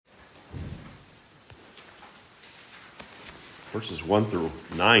verses 1 through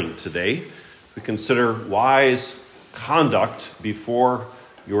 9 today. We consider wise conduct before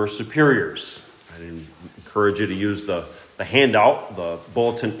your superiors. I encourage you to use the handout, the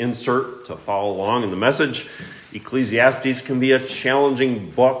bulletin insert, to follow along in the message. Ecclesiastes can be a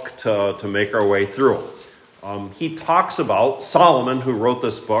challenging book to make our way through. He talks about, Solomon, who wrote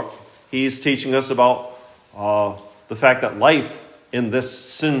this book, he's teaching us about the fact that life in this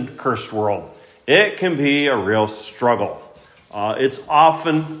sin-cursed world, it can be a real struggle. It's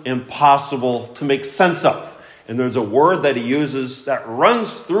often impossible to make sense of. And there's a word that he uses that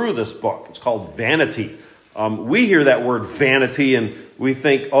runs through this book. It's called vanity. We hear that word vanity and we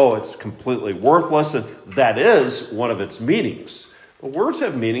think, oh, it's completely worthless. And that is one of its meanings. But words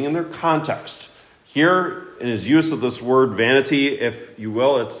have meaning in their context. Here, in his use of this word vanity, if you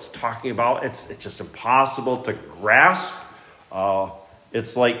will, it's talking about it's just impossible to grasp.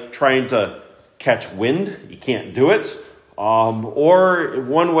 It's like trying to catch wind. You can't do it. Or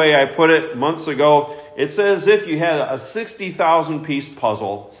one way I put it months ago, it's as if you had a 60,000-piece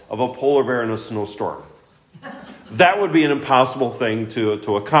puzzle of a polar bear in a snowstorm. That would be an impossible thing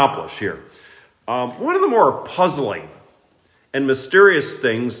to accomplish here. One of the more puzzling and mysterious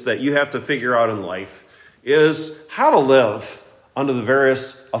things that you have to figure out in life is how to live under the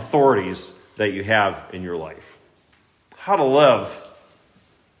various authorities that you have in your life. How to live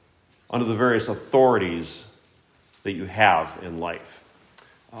under the various authorities that you have in life.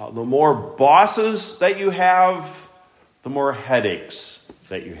 The more bosses that you have, the more headaches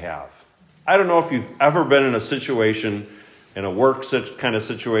that you have. I don't know if you've ever been in a situation, in a work kind of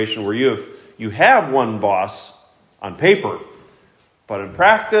situation, where you have one boss on paper, but in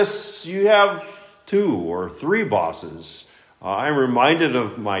practice you have 2 or 3 bosses. I'm reminded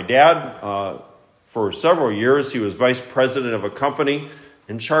of my dad. For several years, he was vice president of a company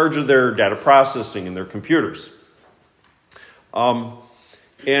in charge of their data processing and their computers.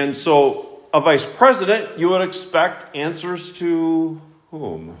 And so a vice president, you would expect answers to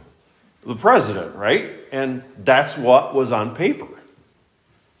whom? The president, right? And that's what was on paper.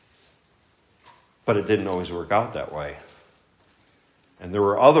 But it didn't always work out that way. And there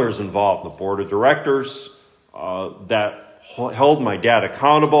were others involved, the board of directors, that held my dad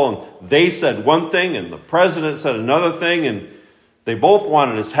accountable. And they said one thing and the president said another thing. And they both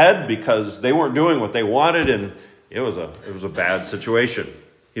wanted his head because they weren't doing what they wanted. And it was a bad situation.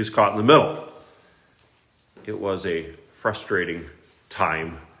 He was caught in the middle. It was a frustrating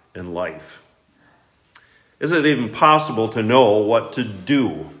time in life. Is it even possible to know what to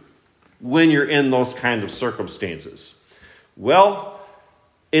do when you're in those kind of circumstances? Well,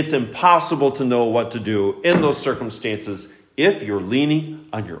 it's impossible to know what to do in those circumstances if you're leaning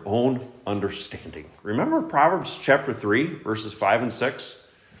on your own understanding. Remember Proverbs chapter 3, verses 5 and 6?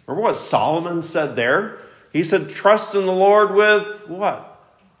 Remember what Solomon said there? He said, trust in the Lord with what?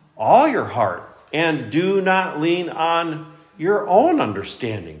 All your heart. And do not lean on your own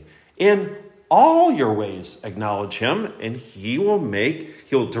understanding. In all your ways acknowledge him, and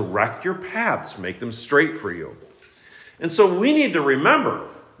he'll direct your paths, make them straight for you. And so we need to remember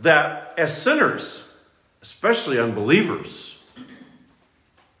that as sinners, especially unbelievers,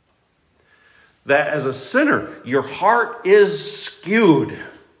 that as a sinner, your heart is skewed.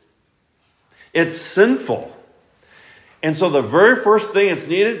 It's sinful. And so the very first thing that's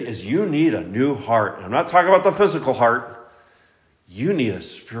needed is you need a new heart. I'm not talking about the physical heart. You need a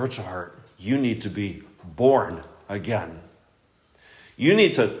spiritual heart. You need to be born again. You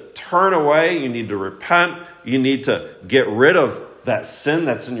need to turn away. You need to repent. You need to get rid of that sin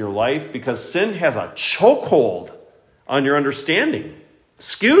that's in your life, because sin has a chokehold on your understanding.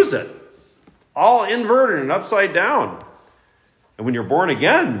 Skews it. All inverted and upside down. And when you're born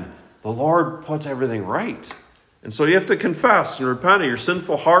again, the Lord puts everything right. And so you have to confess and repent of your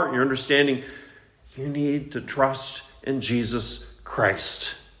sinful heart and your understanding. You need to trust in Jesus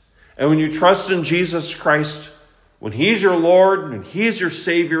Christ. And when you trust in Jesus Christ, when he's your Lord and he's your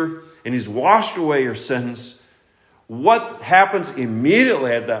Savior and he's washed away your sins, what happens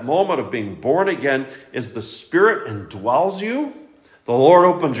immediately at that moment of being born again is the Spirit indwells you. The Lord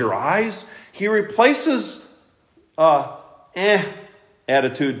opens your eyes. He replaces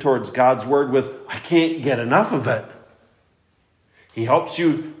attitude towards God's word with, I can't get enough of it. He helps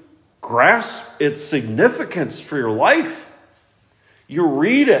you grasp its significance for your life. You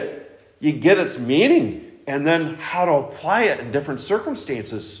read it, you get its meaning, and then how to apply it in different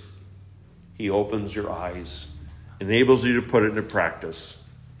circumstances. He opens your eyes, enables you to put it into practice.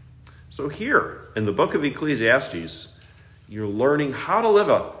 So here, in the book of Ecclesiastes, you're learning how to live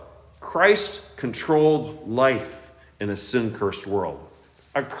a Christ-controlled life in a sin-cursed world.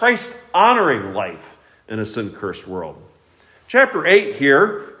 A Christ-honoring life in a sin-cursed world. Chapter 8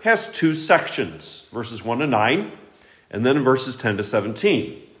 here has two sections, verses 1 to 9, and then verses 10 to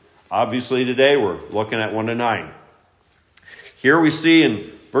 17. Obviously today we're looking at 1 to 9. Here we see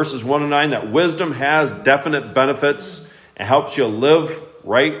in verses 1 to 9 that wisdom has definite benefits and helps you live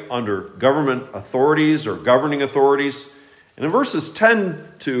right under government authorities or governing authorities. And in verses 10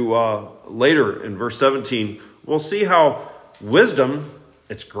 to later in verse 17, we'll see how wisdom,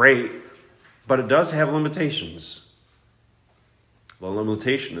 it's great, but it does have limitations. The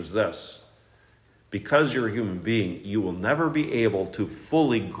limitation is this: because you're a human being, you will never be able to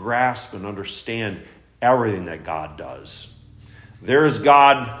fully grasp and understand everything that God does. There is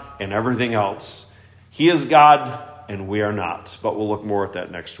God and everything else. He is God and we are not. But we'll look more at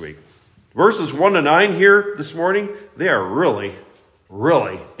that next week. Verses 1 to 9 here this morning, they are really,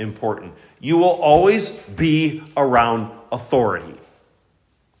 really important. You will always be around authority.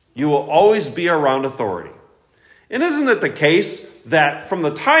 You will always be around authority. And isn't it the case that from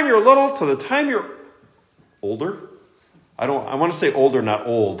the time you're little to the time you're older? I want to say older, not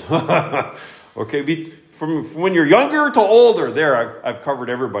old. Okay, from when you're younger to older, there, I've covered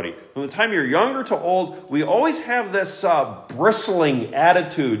everybody. From the time you're younger to old, we always have this bristling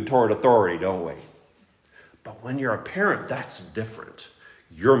attitude toward authority, don't we? But when you're a parent, that's different.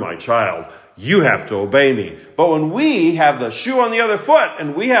 You're my child. You have to obey me. But when we have the shoe on the other foot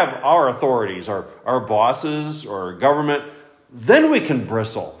and we have our authorities, our bosses or our government, then we can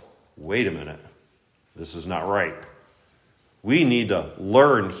bristle. Wait a minute. This is not right. We need to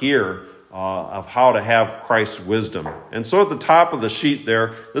learn here of how to have Christ's wisdom. And so at the top of the sheet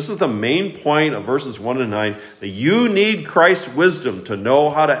there, this is the main point of verses 1 to 9, that you need Christ's wisdom to know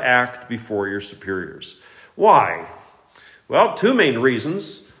how to act before your superiors. Why? Well, two main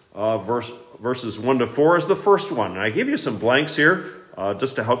reasons. Verses 1 to 4 is the first one. And I give you some blanks here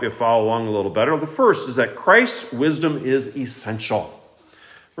just to help you follow along a little better. The first is that Christ's wisdom is essential.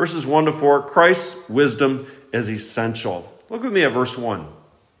 Verses 1 to 4, Christ's wisdom is essential. Look with me at verse 1.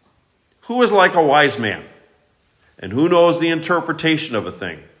 Who is like a wise man? And who knows the interpretation of a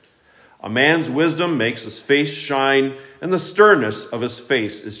thing? A man's wisdom makes his face shine, and the sternness of his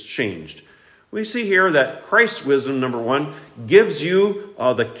face is changed. We see here that Christ's wisdom, number one, gives you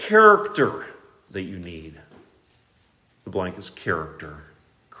the character that you need. The blank is character.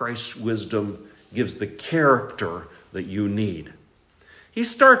 Christ's wisdom gives the character that you need. He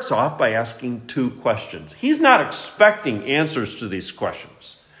starts off by asking two questions. He's not expecting answers to these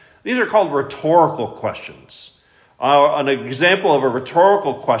questions. These are called rhetorical questions. An example of a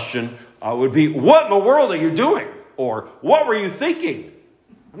rhetorical question would be, what in the world are you doing? Or, what were you thinking?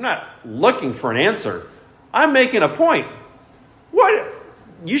 I'm not looking for an answer. I'm making a point. What?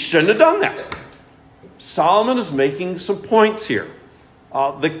 You shouldn't have done that. Solomon is making some points here.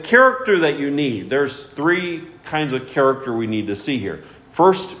 The character that you need, there's three kinds of character we need to see here.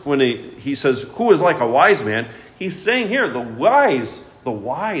 First, when he says, who is like a wise man? He's saying here, the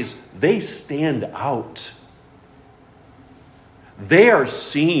wise, they stand out. They are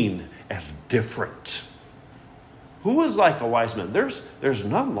seen as different. Who is like a wise man? There's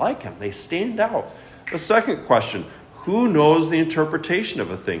none like him. They stand out. The second question, who knows the interpretation of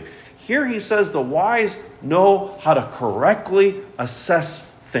a thing? Here he says the wise know how to correctly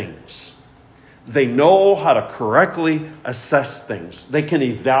assess things. They know how to correctly assess things. They can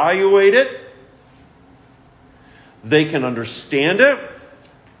evaluate it. They can understand it.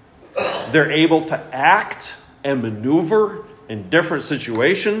 They're able to act and maneuver in different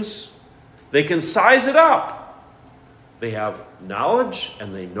situations. They can size it up. They have knowledge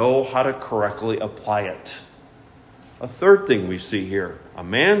and they know how to correctly apply it. A third thing we see here, a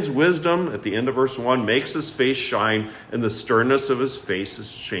man's wisdom at the end of verse 1 makes his face shine and the sternness of his face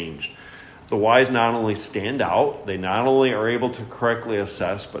is changed. The wise not only stand out, they not only are able to correctly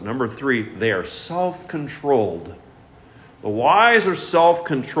assess, but number 3, they are self-controlled. The wise are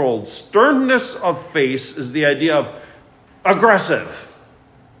self-controlled. Sternness of face is the idea of aggressive.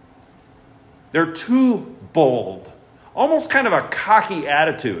 They're too bold. Almost kind of a cocky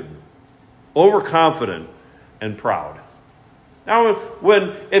attitude. Overconfident and proud. Now,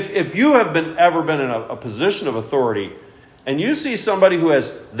 if you have ever been in a position of authority and you see somebody who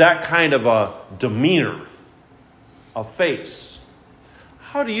has that kind of a demeanor, a face,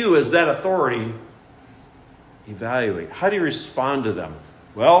 how do you, as that authority, evaluate? How do you respond to them?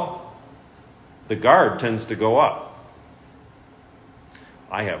 Well, the guard tends to go up.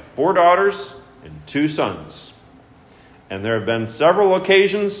 I have 4 daughters and 2 sons. And there have been several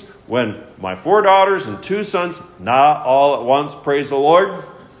occasions when my 4 daughters and 2 sons, not all at once, praise the Lord,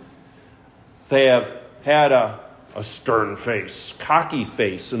 they have had a stern face, cocky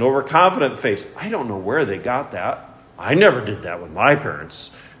face, an overconfident face. I don't know where they got that. I never did that with my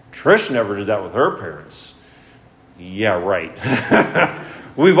parents. Trish never did that with her parents. Yeah, right.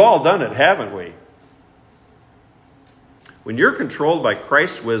 We've all done it, haven't we? When you're controlled by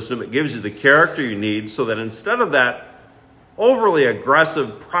Christ's wisdom, it gives you the character you need so that instead of that overly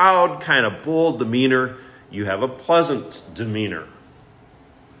aggressive, proud, kind of bold demeanor, you have a pleasant demeanor.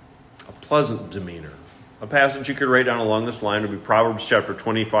 A pleasant demeanor. A passage you could write down along this line would be Proverbs chapter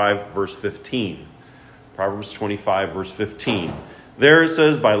 25, verse 15. Proverbs 25, verse 15. There it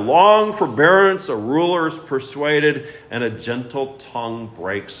says, by long forbearance a ruler is persuaded, and a gentle tongue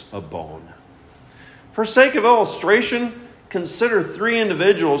breaks a bone. For sake of illustration, consider 3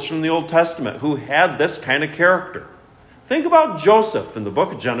 individuals from the Old Testament who had this kind of character. Think about Joseph in the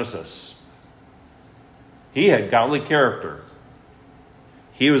book of Genesis. He had godly character.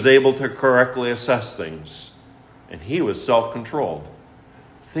 He was able to correctly assess things, and he was self-controlled.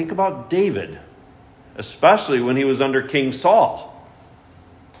 Think about David, especially when he was under King Saul.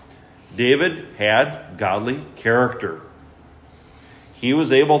 David had godly character. He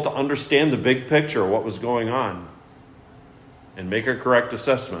was able to understand the big picture of what was going on and make a correct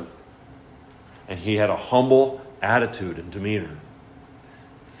assessment. And he had a humble attitude and demeanor.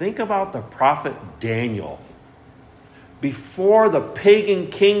 Think about the prophet Daniel. Before the pagan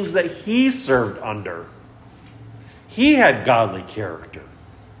kings that he served under, he had godly character.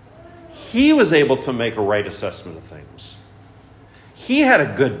 He was able to make a right assessment of things. He had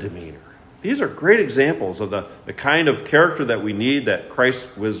a good demeanor. These are great examples of the kind of character that we need that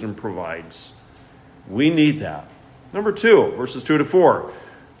Christ's wisdom provides. We need that. Number 2, verses 2 to 4.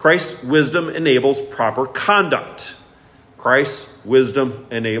 Christ's wisdom enables proper conduct. Christ's wisdom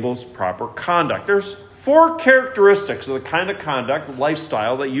enables proper conduct. There's 4 characteristics of the kind of conduct,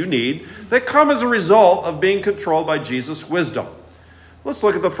 lifestyle that you need that come as a result of being controlled by Jesus' wisdom. Let's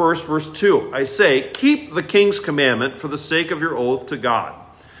look at the first, verse 2. I say, keep the king's commandment for the sake of your oath to God.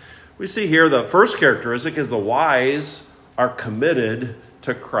 We see here the first characteristic is the wise are committed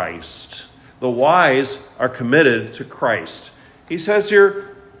to Christ. The wise are committed to Christ. He says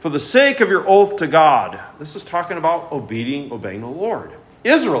here, for the sake of your oath to God. This is talking about obeying the Lord.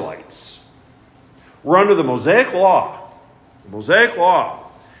 Israelites were under the Mosaic law. The Mosaic law.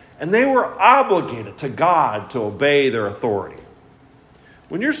 And they were obligated to God to obey their authority.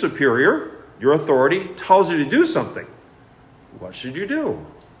 When you're superior, your authority tells you to do something. What should you do?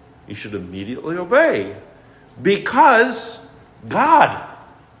 You should immediately obey. Because God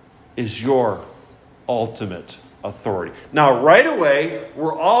is your ultimate authority. Now, right away,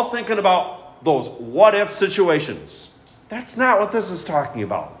 we're all thinking about those what-if situations. That's not what this is talking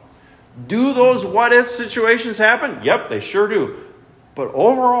about. Do those what-if situations happen? Yep, they sure do. But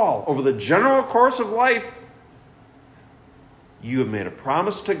overall, over the general course of life, you have made a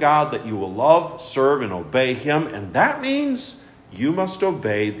promise to God that you will love, serve, and obey Him, and that means you must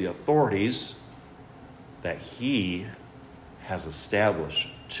obey the authorities that He has established.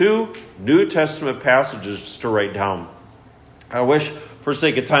 2 New Testament passages to write down. I wish, for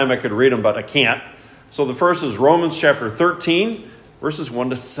sake of time, I could read them, but I can't. So the first is Romans chapter 13, verses 1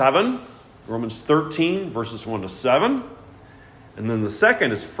 to 7. Romans 13, verses 1 to 7. And then the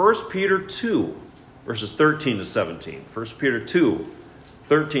second is 1 Peter 2, verses 13 to 17. 1 Peter 2,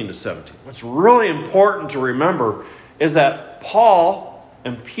 13 to 17. What's really important to remember is that Paul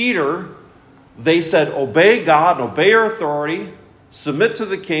and Peter, they said, obey God and obey your authority, submit to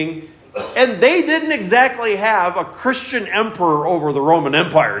the king. And they didn't exactly have a Christian emperor over the Roman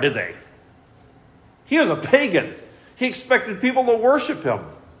Empire, did they? He was a pagan. He expected people to worship him.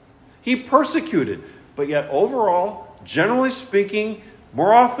 He persecuted. But yet overall, generally speaking,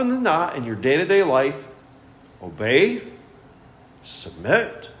 more often than not in your day-to-day life, obey,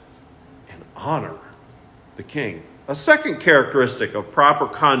 submit, and honor the king. A second characteristic of proper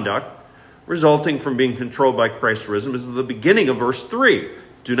conduct resulting from being controlled by Christ's wisdom is the beginning of verse 3.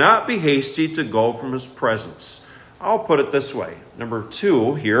 Do not be hasty to go from his presence. I'll put it this way. Number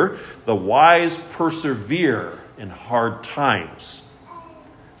 2 here, the wise persevere in hard times.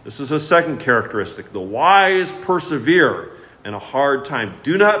 This is a second characteristic. The wise persevere in a hard time.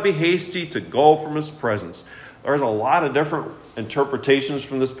 Do not be hasty to go from his presence. There's a lot of different interpretations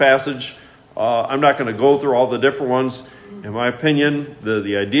from this passage. I'm not going to go through all the different ones. In my opinion,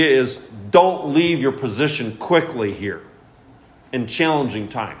 the idea is don't leave your position quickly here in challenging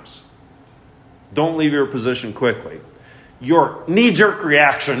times. Don't leave your position quickly. Your knee-jerk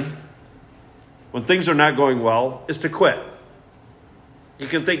reaction when things are not going well is to quit. You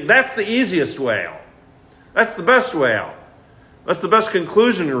can think that's the easiest way out. That's the best way out. That's the best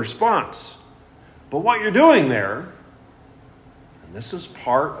conclusion and response. But what you're doing there, and this is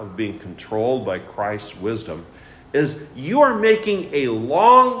part of being controlled by Christ's wisdom, is you are making a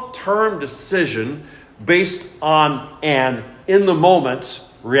long-term decision based on an in-the-moment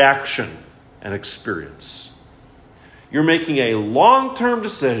reaction and experience. You're making a long-term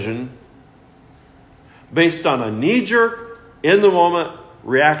decision based on a knee-jerk, in-the-moment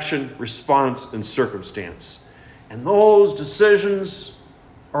reaction, response, and circumstance. And those decisions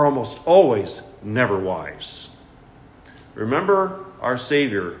are almost always never wise. Remember our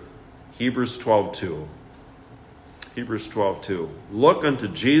Savior, Hebrews 12:2. Hebrews 12:2. Look unto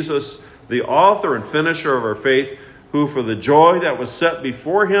Jesus, the author and finisher of our faith, who for the joy that was set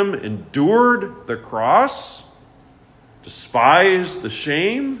before him endured the cross, despised the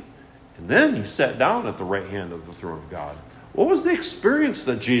shame, and then he sat down at the right hand of the throne of God. What was the experience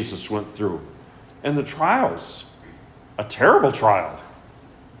that Jesus went through? And the trials. A terrible trial.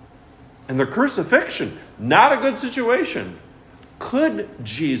 And the crucifixion. Not a good situation. Could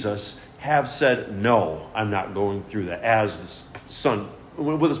Jesus have said, no, I'm not going through that as the Son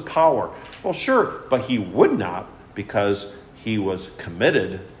with his power? Well, sure, but he would not, because he was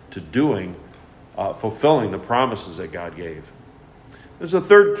committed to fulfilling the promises that God gave. There's a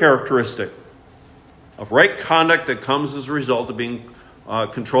third characteristic of right conduct that comes as a result of being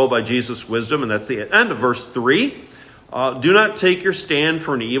controlled by Jesus' wisdom, and that's the end of verse 3. Do not take your stand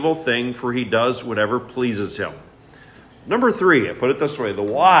for an evil thing, for he does whatever pleases him. Number 3, I put it this way: the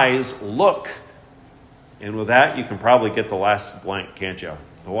wise look. And with that, you can probably get the last blank, can't you?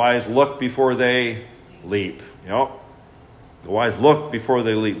 The wise look before they leap. Yep. The wise look before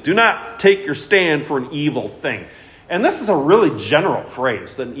they leap. Do not take your stand for an evil thing. And this is a really general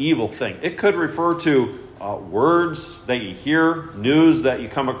phrase, an evil thing. It could refer to words that you hear, news that you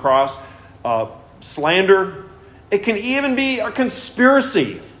come across, slander. It can even be a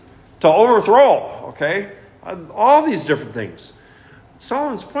conspiracy to overthrow, okay? All these different things.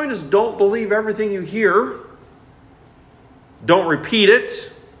 Solomon's point is, don't believe everything you hear. Don't repeat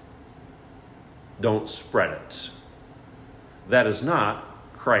it. Don't spread it. That is not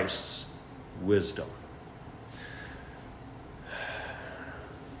Christ's wisdom.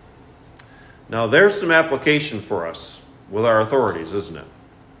 Now, there's some application for us with our authorities, isn't it?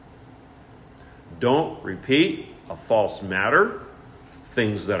 Don't repeat a false matter,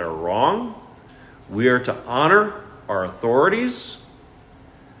 things that are wrong. We are to honor our authorities,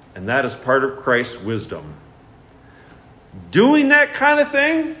 and that is part of Christ's wisdom. Doing that kind of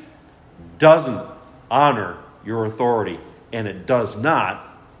thing doesn't honor your authority, and it does not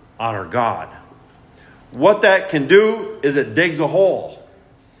honor God. What that can do is it digs a hole.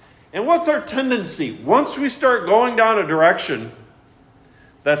 And what's our tendency? Once we start going down a direction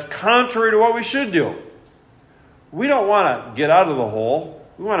that's contrary to what we should do, we don't want to get out of the hole.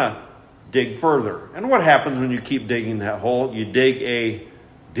 We want to dig further. And what happens when you keep digging that hole? You dig a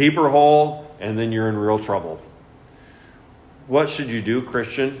deeper hole, and then you're in real trouble. What should you do,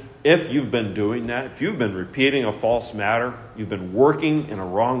 Christian? If you've been doing that, if you've been repeating a false matter, you've been working in a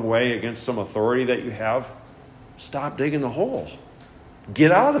wrong way against some authority that you have, stop digging the hole.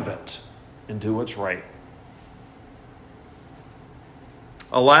 Get out of it and do what's right.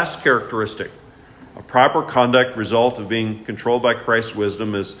 A last characteristic, a proper conduct result of being controlled by Christ's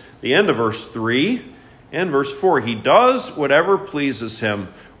wisdom, is the end of verse 3 and verse 4. He does whatever pleases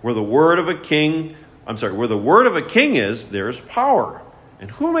him. Where the word of a king is, there is power.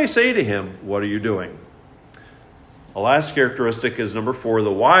 And who may say to him, what are you doing? A last characteristic is number 4.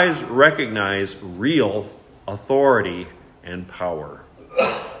 The wise recognize real authority and power.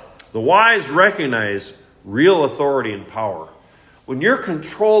 The wise recognize real authority and power. When you're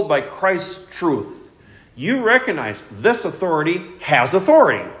controlled by Christ's truth, you recognize this authority has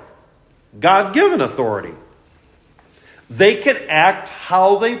authority. God-given authority. They can act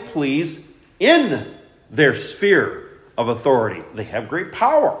how they please in their sphere of authority. They have great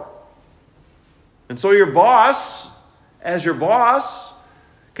power. And so your boss, as your boss,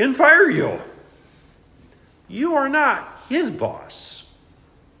 can fire you. You are not his boss.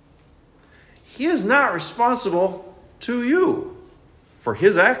 He is not responsible to you for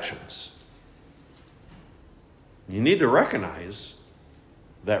his actions. You need to recognize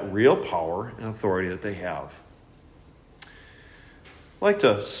that real power and authority that they have. I'd like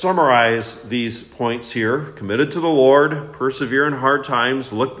to summarize these points here. Committed to the Lord, persevere in hard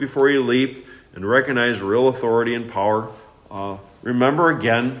times, look before you leap, and recognize real authority and power. Remember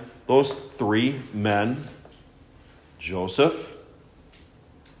again those 3 men: Joseph,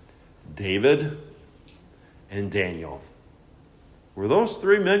 David, and Daniel. Were those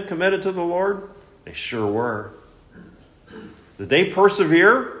 3 men committed to the Lord? They sure were. Did they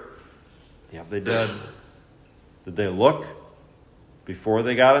persevere? Yeah, they did. Did they look before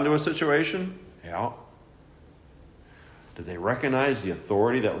they got into a situation? Yeah. Did they recognize the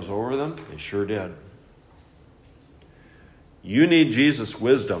authority that was over them? They sure did. You need Jesus'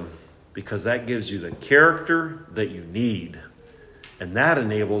 wisdom because that gives you the character that you need. And that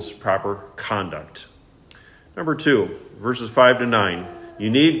enables proper conduct. Number 2, verses 5 to 9.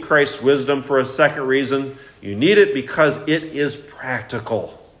 You need Christ's wisdom for a second reason. You need it because it is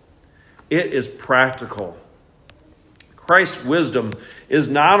practical. It is practical. Christ's wisdom is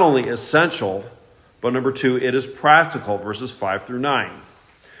not only essential, but number 2, it is practical, verses 5 through 9.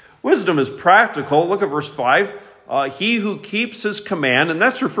 Wisdom is practical. Look at verse 5. He who keeps his command, and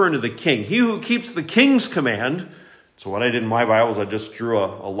that's referring to the king. He who keeps the king's command. So what I did in my Bible is I just drew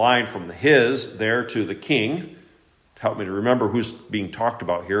a line from the his there to the king to help me to remember who's being talked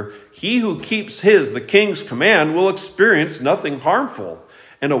about here. He who keeps the king's command, will experience nothing harmful.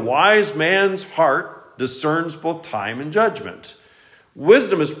 And a wise man's heart discerns both time and judgment.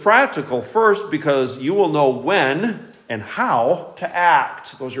 Wisdom is practical first because you will know when and how to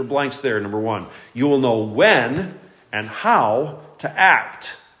act. Those are blanks there, number 1. You will know when and how to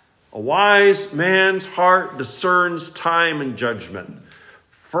act. A wise man's heart discerns time and judgment.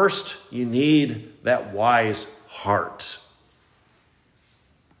 First, you need that wise heart.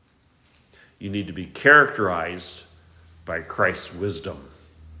 You need to be characterized by Christ's wisdom.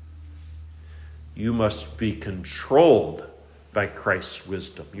 You must be controlled by Christ's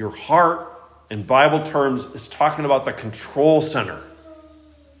wisdom. Your heart, in Bible terms, is talking about the control center.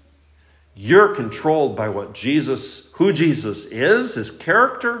 You're controlled by who Jesus is, his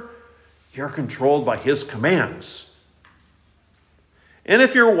character. You're controlled by his commands. And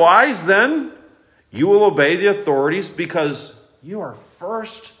if you're wise, then you will obey the authorities because you are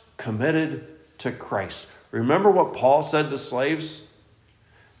first committed to Christ. Remember what Paul said to slaves?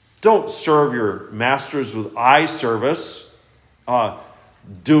 Don't serve your masters with eye service,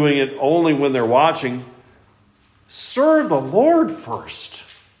 doing it only when they're watching. Serve the Lord first.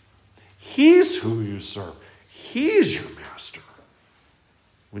 He's who you serve. He's your master.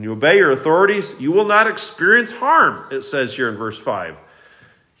 When you obey your authorities, you will not experience harm, it says here in verse 5.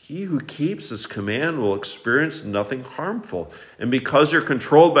 He who keeps his command will experience nothing harmful. And because you're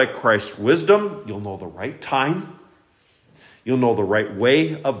controlled by Christ's wisdom, you'll know the right time. You'll know the right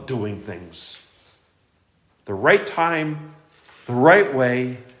way of doing things. The right time, the right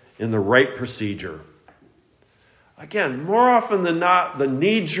way, in the right procedure. Again, more often than not, the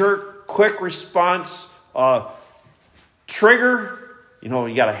knee-jerk, quick response trigger,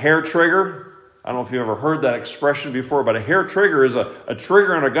 you got a hair trigger. I don't know if you've ever heard that expression before, but a hair trigger is a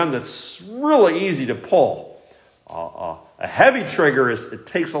trigger on a gun that's really easy to pull. A heavy trigger it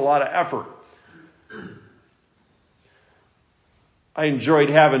takes a lot of effort. I enjoyed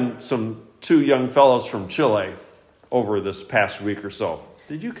having two young fellows from Chile over this past week or so.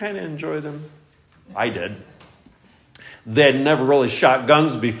 Did you kind of enjoy them? I did. They had never really shot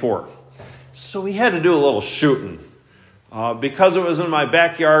guns before. So we had to do a little shooting. Because it was in my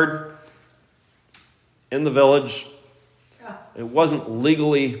backyard, in the village, it wasn't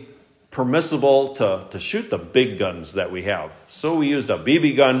legally permissible to shoot the big guns that we have. So we used a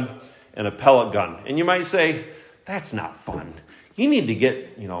BB gun and a pellet gun. And you might say, that's not fun. You need to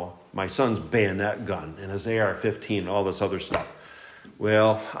get, my son's bayonet gun and his AR-15 and all this other stuff.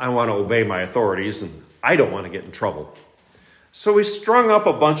 Well, I want to obey my authorities and I don't want to get in trouble. So we strung up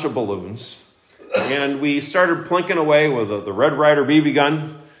a bunch of balloons and we started plinking away with the Red Ryder BB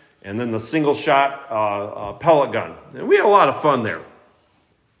gun and then the single shot pellet gun. And we had a lot of fun there.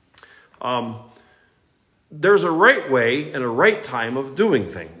 There's a right way and a right time of doing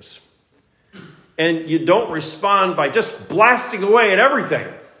things. And you don't respond by just blasting away at everything.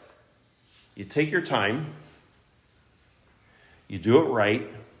 You take your time, you do it right,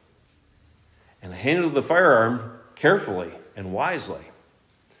 and handle the firearm carefully and wisely.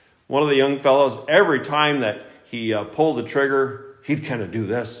 One of the young fellows, every time that he pulled the trigger, he'd kind of do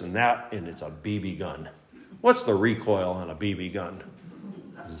this and that, and it's a BB gun. What's the recoil on a BB gun?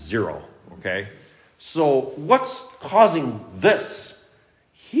 0, okay? So what's causing this?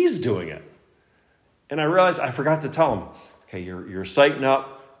 He's doing it. And I realized I forgot to tell him, okay, you're sighting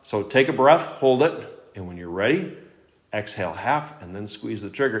up, so take a breath, hold it, and when you're ready, exhale half and then squeeze the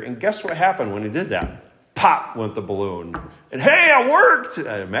trigger. And guess what happened when he did that? Pop went the balloon. And hey, it worked!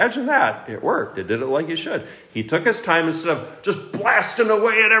 Imagine that. It worked. It did it like it should. He took his time instead of just blasting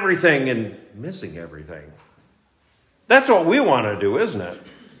away at everything and missing everything. That's what we want to do, isn't it?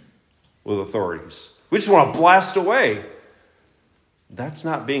 With authorities. We just want to blast away. That's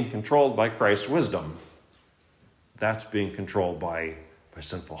not being controlled by Christ's wisdom. That's being controlled by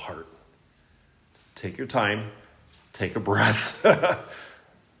sinful heart. Take your time. Take a breath.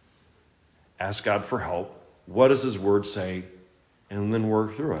 Ask God for help. what does his word say, and then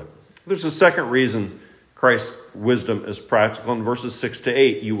work through it. There's a second reason Christ's wisdom is practical in verses 6 to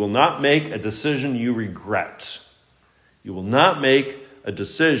 8. You will not make a decision you regret. You will not make a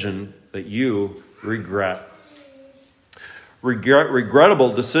decision that you regret.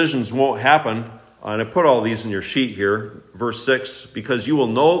 Regrettable decisions won't happen. And I put all these in your sheet here. Verse 6, because you will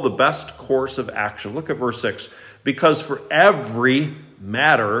know the best course of action. Look at verse 6. Because for every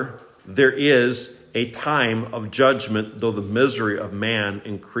matter there is a time of judgment, though the misery of man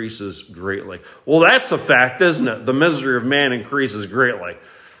increases greatly. Well, that's a fact, isn't it? The misery of man increases greatly.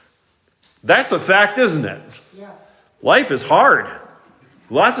 That's a fact, isn't it? Yes. Life is hard.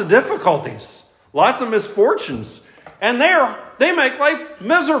 Lots of difficulties. Lots of misfortunes. And they make life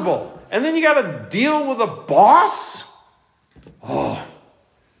miserable. And then you got to deal with a boss? Oh.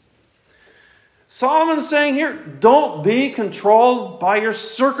 Solomon's saying here, don't be controlled by your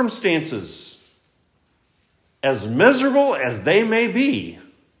circumstances. As miserable as they may be,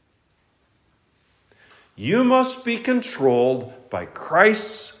 you must be controlled by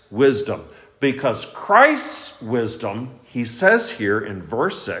Christ's wisdom. Because Christ's wisdom, he says here in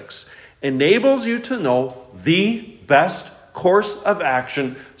verse 6, enables you to know the best course of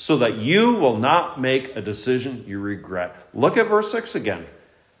action so that you will not make a decision you regret. Look at verse 6 again.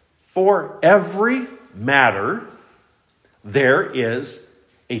 For every matter, there is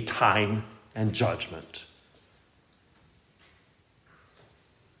a time and judgment.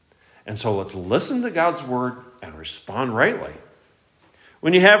 And so let's listen to God's word and respond rightly.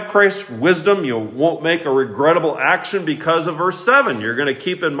 When you have Christ's wisdom, you won't make a regrettable action because of verse 7. You're going to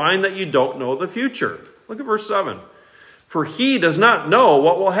keep in mind that you don't know the future. Look at verse 7. For he does not know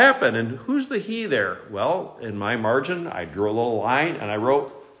what will happen. And who's the he there? Well, in my margin, I drew a little line and I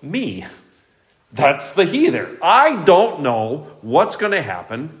wrote me. That's the he there. I don't know what's going to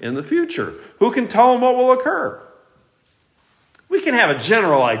happen in the future. Who can tell him what will occur? We can have a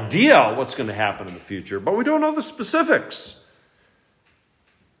general idea what's going to happen in the future, but we don't know the specifics.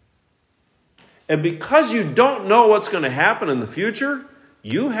 And because you don't know what's going to happen in the future,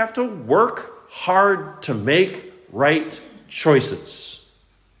 you have to work hard to make right choices.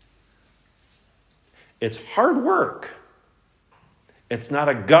 It's hard work. It's not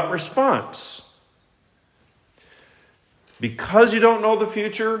a gut response. Because you don't know the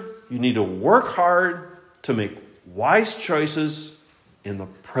future, you need to work hard to make wise choices in the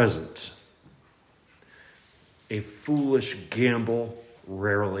present. A foolish gamble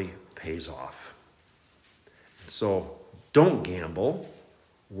rarely pays off. So don't gamble.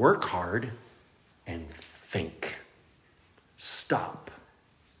 Work hard and think. Stop.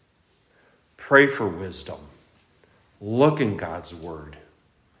 Pray for wisdom. Look in God's word.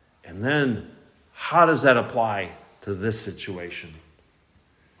 And then, how does that apply to this situation?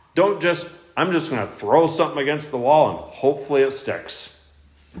 Don't just, I'm just going to throw something against the wall and hopefully it sticks.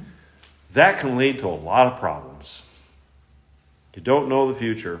 That can lead to a lot of problems. You don't know the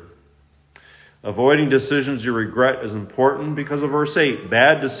future. Avoiding decisions you regret is important because of verse 8.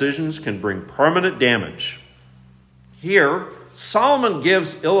 Bad decisions can bring permanent damage. Here, Solomon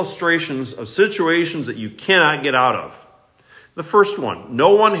gives illustrations of situations that you cannot get out of. The first one,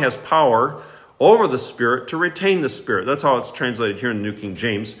 no one has power over the Spirit to retain the Spirit. That's how it's translated here in the New King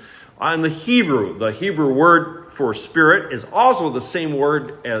James. In the Hebrew word for spirit is also the same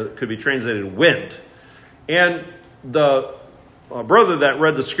word as could be translated wind. And the brother that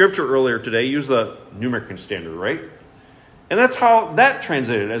read the scripture earlier today used the New American Standard, right? And that's how that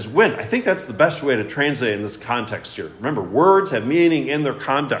translated as wind. I think that's the best way to translate in this context here. Remember, words have meaning in their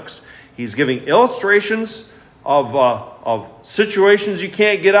context. He's giving illustrations of situations you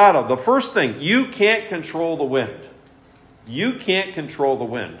can't get out of. The first thing, you can't control the wind. You can't control the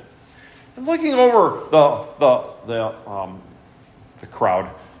wind. And looking over the crowd,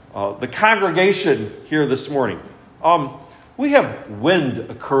 the congregation here this morning, we have wind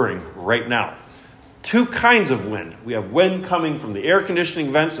occurring right now. Two kinds of wind. We have wind coming from the air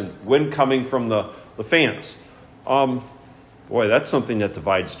conditioning vents and wind coming from the fans. Boy, that's something that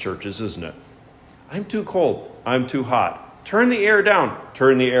divides churches, isn't it? I'm too cold. I'm too hot. Turn the air down.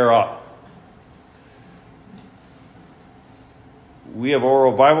 Turn the air up. We have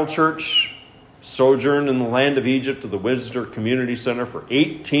Oro Bible Church, sojourned in the land of Egypt to the Windsor Community Center for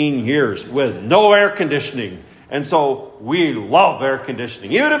 18 years with no air conditioning. And so we love air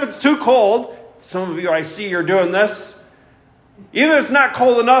conditioning. Even if it's too cold, some of you I see are doing this. Even if it's not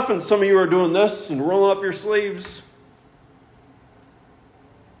cold enough and some of you are doing this and rolling up your sleeves.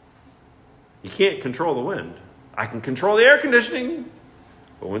 You can't control the wind. I can control the air conditioning,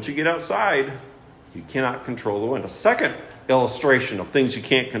 but once you get outside, you cannot control the wind. A second illustration of things you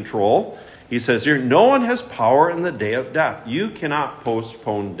can't control. He says here, no one has power in the day of death. You cannot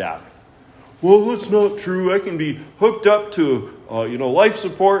postpone death. Well, that's not true. I can be hooked up to, life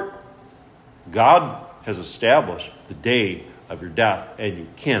support. God has established the day of your death, and you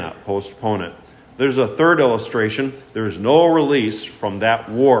cannot postpone it. There's a third illustration. There is no release from that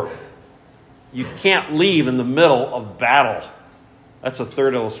war. You can't leave in the middle of battle. That's a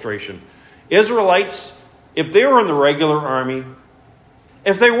third illustration. Israelites, if they were in the regular army,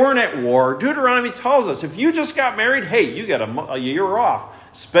 if they weren't at war, Deuteronomy tells us, if you just got married, hey, you got a year off.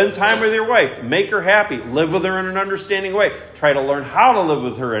 Spend time with your wife. Make her happy. Live with her in an understanding way. Try to learn how to live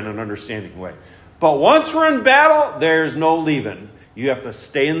with her in an understanding way. But once we're in battle, there's no leaving. You have to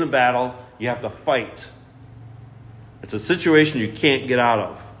stay in the battle. You have to fight. It's a situation you can't get out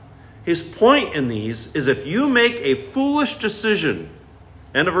of. His point in these is if you make a foolish decision,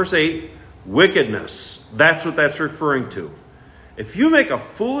 end of verse 8, wickedness. That's what that's referring to. If you make a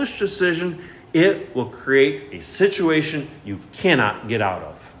foolish decision, it will create a situation you cannot get out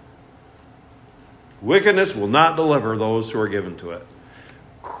of. Wickedness will not deliver those who are given to it.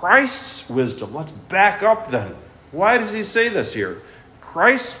 Christ's wisdom, let's back up then. Why does he say this here?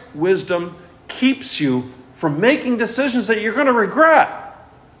 Christ's wisdom keeps you from making decisions that you're going to regret,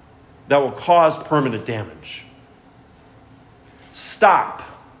 that will cause permanent damage. Stop.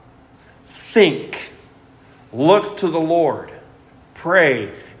 Think. Look to the Lord.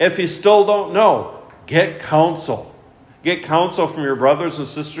 Pray. If you still don't know, get counsel. Get counsel from your brothers and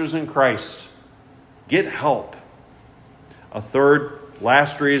sisters in Christ. Get help. A third,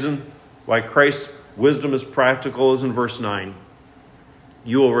 last reason why Christ's wisdom is practical is in verse 9.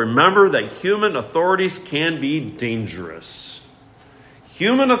 You will remember that human authorities can be dangerous.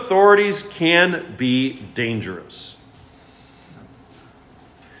 Human authorities can be dangerous.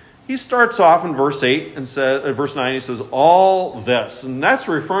 He starts off in verse 8 and says, verse 9, he says, all this. And that's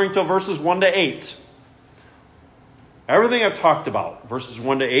referring to verses 1 to 8. Everything I've talked about, verses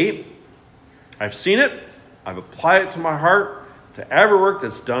 1 to 8, I've seen it, I've applied it to my heart, to every work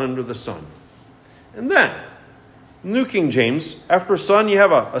that's done under the sun. And then, New King James, after sun, you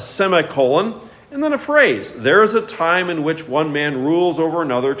have a semicolon, and then a phrase. There is a time in which one man rules over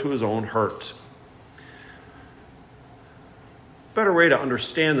another to his own hurt. Better way to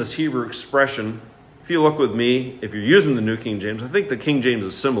understand this Hebrew expression, if you look with me, if you're using the New King James, I think the King James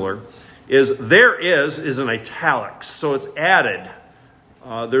is similar, is there is in italics, so it's added.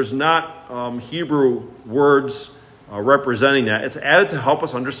 There's not Hebrew words representing that. It's added to help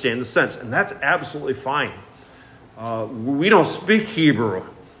us understand the sense, and that's absolutely fine. We don't speak Hebrew,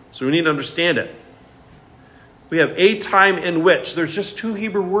 so we need to understand it. We have a time in which. There's just two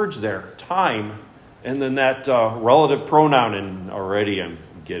Hebrew words there, time, and then that relative pronoun. And already I'm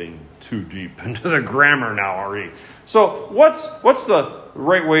getting too deep into the grammar now already. So what's the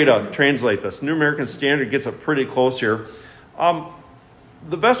right way to translate this? New American Standard gets it pretty close here.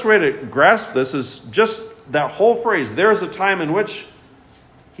 The best way to grasp this is just that whole phrase. There is a time in which.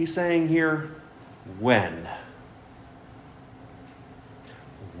 He's saying here, when.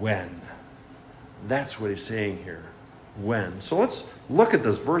 When. That's what he's saying here. When. So let's look at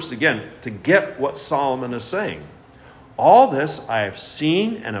this verse again to get what Solomon is saying. All this I have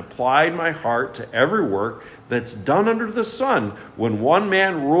seen and applied my heart to every work that's done under the sun when one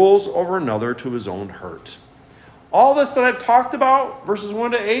man rules over another to his own hurt. All this that I've talked about, verses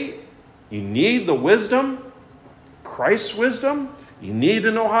 1 to 8, you need the wisdom, Christ's wisdom. You need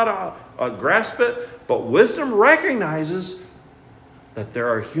to know how to grasp it. But wisdom recognizes that there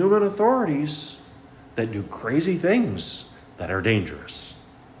are human authorities that do crazy things that are dangerous.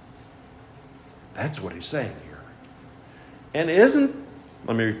 That's what he's saying here. And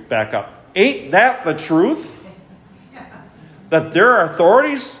let me back up. Ain't that the truth? That there are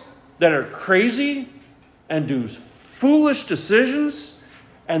authorities that are crazy and do foolish decisions,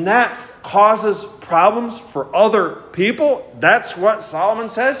 and that causes problems for other people? That's what Solomon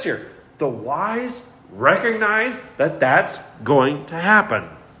says here. The wise recognize that that's going to happen.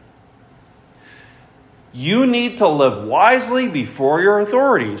 You need to live wisely before your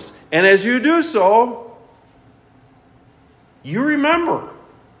authorities. And as you do so, you remember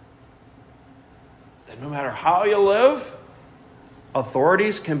that no matter how you live,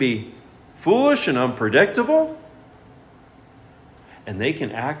 authorities can be foolish and unpredictable, and they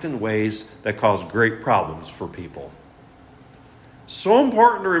can act in ways that cause great problems for people. So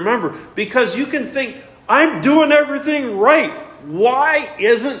important to remember, because you can think, I'm doing everything right. Why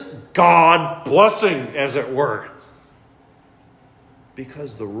isn't God blessing, as it were?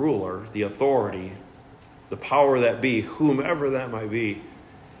 Because the ruler, the authority, the power that be, whomever that might be,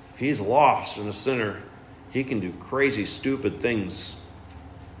 if he's lost and a sinner, He can do crazy, stupid things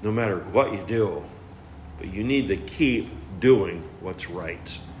no matter what you do. But you need to keep doing what's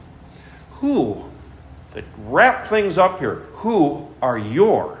right. To wrap things up here, who are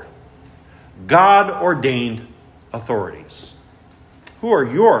your God-ordained authorities? Who are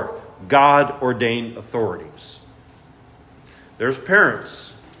your God-ordained authorities? There's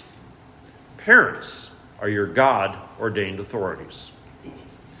parents. Parents are your God-ordained authorities.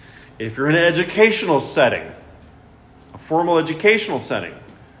 If you're in an educational setting, a formal educational setting,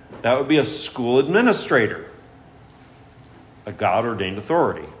 that would be a school administrator, a God-ordained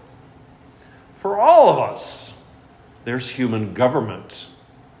authority. For all of us, there's human government.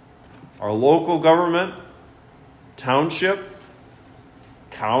 Our local government, township,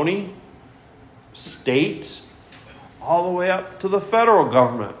 county, state, all the way up to the federal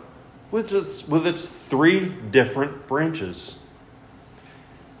government, with its 3 different branches.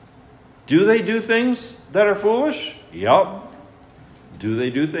 Do they do things that are foolish? Yup. Do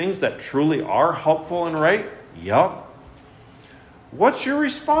they do things that truly are helpful and right? Yup. What's your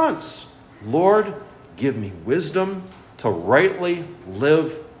response? Lord, give me wisdom to rightly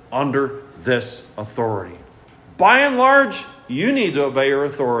live under this authority. By and large, you need to obey your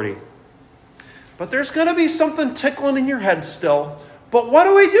authority. But there's going to be something tickling in your head still. But what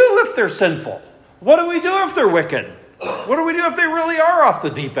do we do if they're sinful? What do we do if they're wicked? What do we do if they really are off the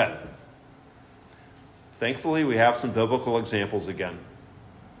deep end? Thankfully, we have some biblical examples again.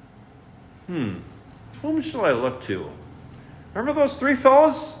 Whom shall I look to? Remember those 3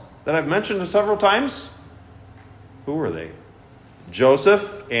 fellows that I've mentioned several times? Who were they?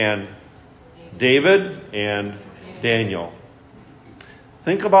 Joseph and David and Daniel.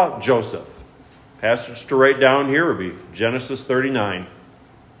 Think about Joseph. Passage to write down here would be Genesis 39.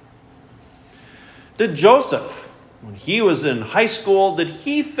 Did Joseph, when he was in high school, did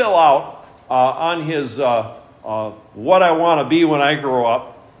he fill out on his what I want to be when I grow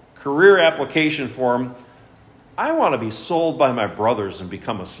up career application form, I want to be sold by my brothers and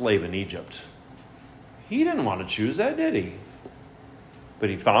become a slave in Egypt? He didn't want to choose that, did he?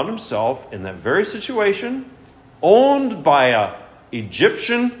 But he found himself in that very situation, owned by an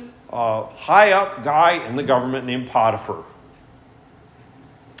Egyptian high-up guy in the government named Potiphar.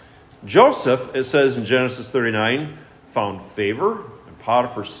 Joseph, it says in Genesis 39, found favor in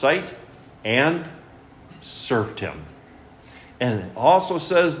Potiphar's sight and served him. And it also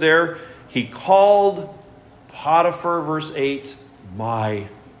says there, he called Potiphar, verse 8, my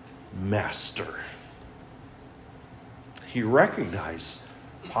master. He recognized,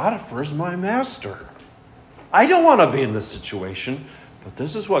 Potiphar is my master. I don't want to be in this situation, but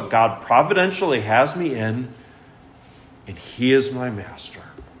this is what God providentially has me in, and he is my master.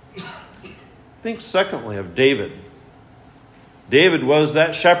 Think secondly of David. David was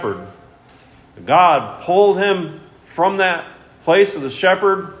that shepherd. God pulled him from that place of the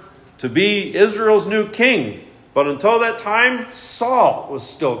shepherd to be Israel's new king. But until that time, Saul was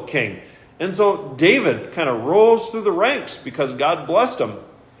still king. And so David kind of rose through the ranks because God blessed him.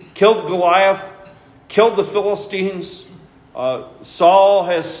 Killed Goliath, killed the Philistines. Saul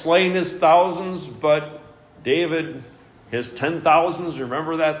has slain his thousands, but David, his 10,000s,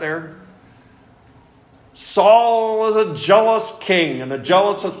 remember that there? Saul was a jealous king and a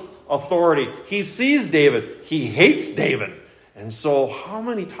jealous authority. He sees David. He hates David. And so how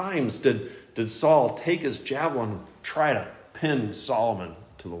many times did Saul take his javelin and try to pin Solomon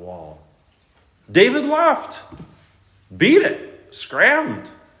to the wall? David left. Beat it. Scrammed.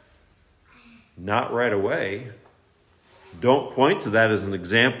 Not right away. Don't point to that as an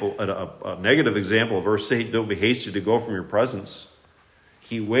example, a negative example of verse 8. Don't be hasty to go from your presence.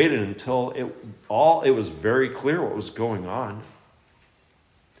 He waited until it was very clear what was going on.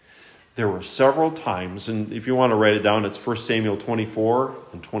 There were several times, and if you want to write it down, it's 1 Samuel 24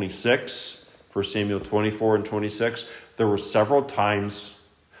 and 26. 1 Samuel 24 and 26. There were several times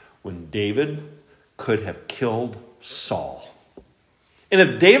when David could have killed Saul. And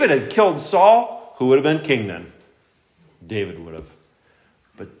if David had killed Saul, who would have been king then? David would have.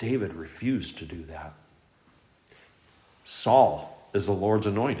 But David refused to do that. Saul is the Lord's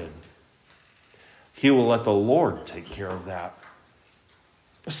anointed. He will let the Lord take care of that.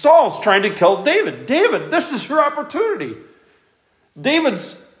 Saul's trying to kill David. David, this is your opportunity.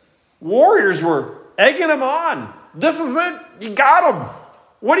 David's warriors were egging him on. This is it. You got him.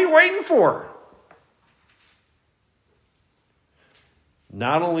 What are you waiting for?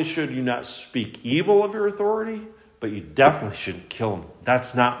 Not only should you not speak evil of your authority, but you definitely shouldn't kill him.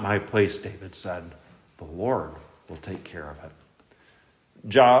 That's not my place, David said. The Lord will take care of it.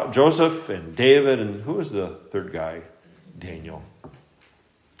 Joseph and David, and who was the third guy? Daniel.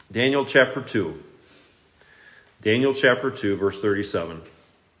 Daniel chapter 2. Daniel chapter 2, verse 37.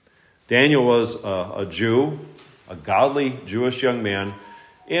 Daniel was a Jew, a godly Jewish young man,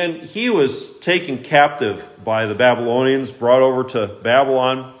 and he was taken captive by the Babylonians, brought over to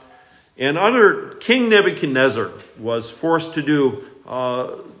Babylon, and under King Nebuchadnezzar was forced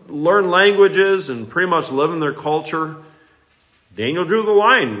to learn languages and pretty much live in their culture. Daniel drew the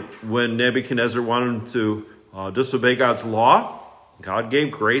line when Nebuchadnezzar wanted to disobey God's law. God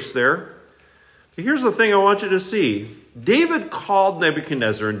gave grace there. But here's the thing I want you to see. David called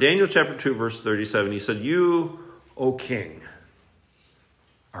Nebuchadnezzar in Daniel chapter 2, verse 37. He said, "You, O king,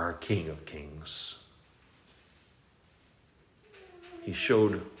 are a king of kings." He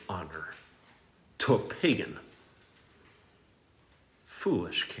showed honor to a pagan,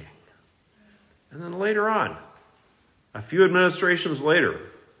 foolish king. And then later on, a few administrations later,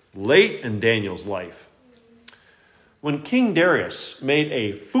 late in Daniel's life, when King Darius made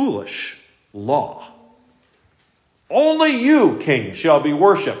a foolish law, only you, king, shall be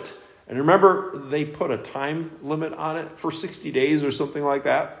worshipped. And remember, they put a time limit on it for 60 days or something like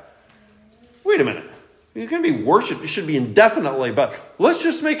that. Wait a minute. You're going to be worshipped. It should be indefinitely. But let's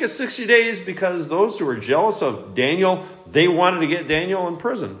just make it 60 days because those who were jealous of Daniel, they wanted to get Daniel in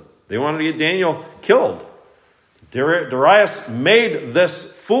prison. They wanted to get Daniel killed. Darius made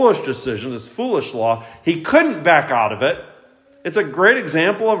this foolish decision, this foolish law. He couldn't back out of it. It's a great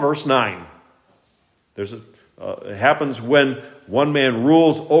example of verse 9. It happens when one man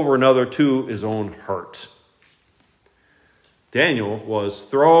rules over another to his own hurt. Daniel was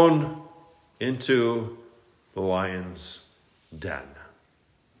thrown into the lion's den.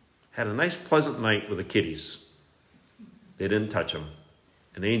 Had a nice pleasant night with the kitties. They didn't touch him.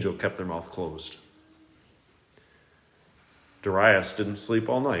 An angel kept their mouth closed. Darius didn't sleep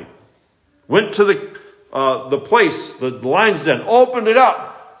all night. Went to the place, the lion's den, opened it up.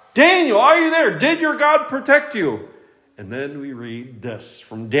 "Daniel, are you there? Did your God protect you?" And then we read this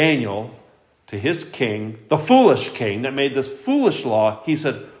from Daniel to his king, the foolish king that made this foolish law. He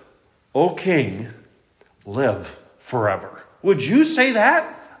said, "O king, live forever." Would you say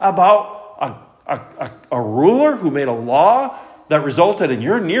that about a ruler who made a law that resulted in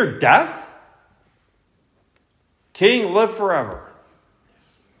your near death? King, live forever.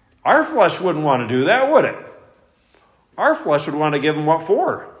 Our flesh wouldn't want to do that, would it? Our flesh would want to give him what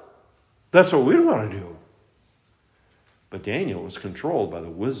for? That's what we'd want to do. But Daniel was controlled by the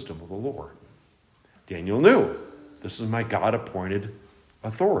wisdom of the Lord. Daniel knew, this is my God-appointed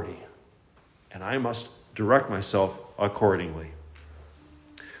authority, and I must direct myself accordingly.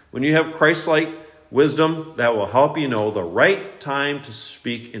 When you have Christ-like wisdom, that will help you know the right time to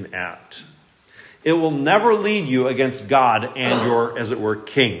speak and act. It will never lead you against God and your, as it were,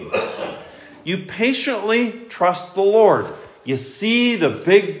 king. You patiently trust the Lord. You see the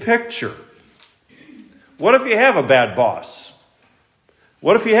big picture. What if you have a bad boss?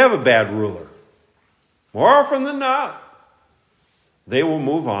 What if you have a bad ruler? More often than not, they will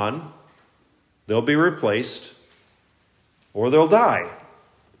move on. They'll be replaced, or they'll die.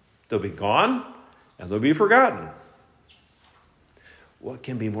 They'll be gone, and they'll be forgotten. What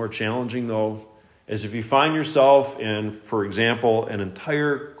can be more challenging, though, is if you find yourself in, for example, an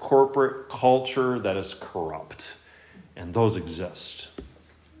entire corporate culture that is corrupt, and those exist.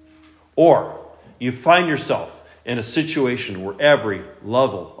 Or you find yourself in a situation where every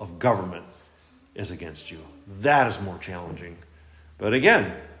level of government is against you. That is more challenging. But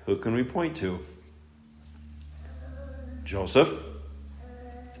again, who can we point to? Joseph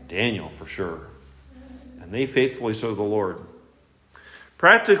and Daniel, for sure. And they faithfully served the Lord.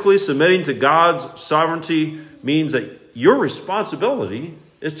 Practically submitting to God's sovereignty means that your responsibility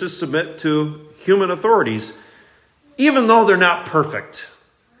is to submit to human authorities, even though they're not perfect.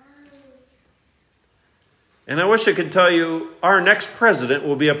 And I wish I could tell you our next president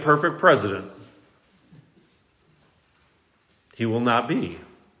will be a perfect president. He will not be,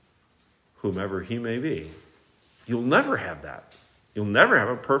 whomever he may be. You'll never have that. You'll never have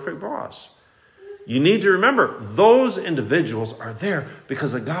a perfect boss. You need to remember, those individuals are there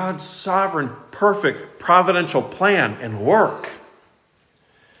because of God's sovereign, perfect, providential plan and work.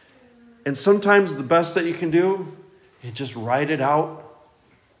 And sometimes the best that you can do is just write it out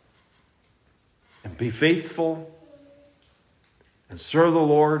and be faithful and serve the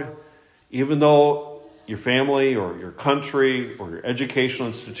Lord, even though your family or your country or your educational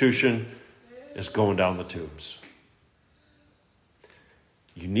institution is going down the tubes.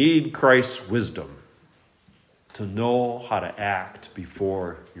 You need Christ's wisdom to know how to act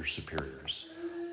before your superiors.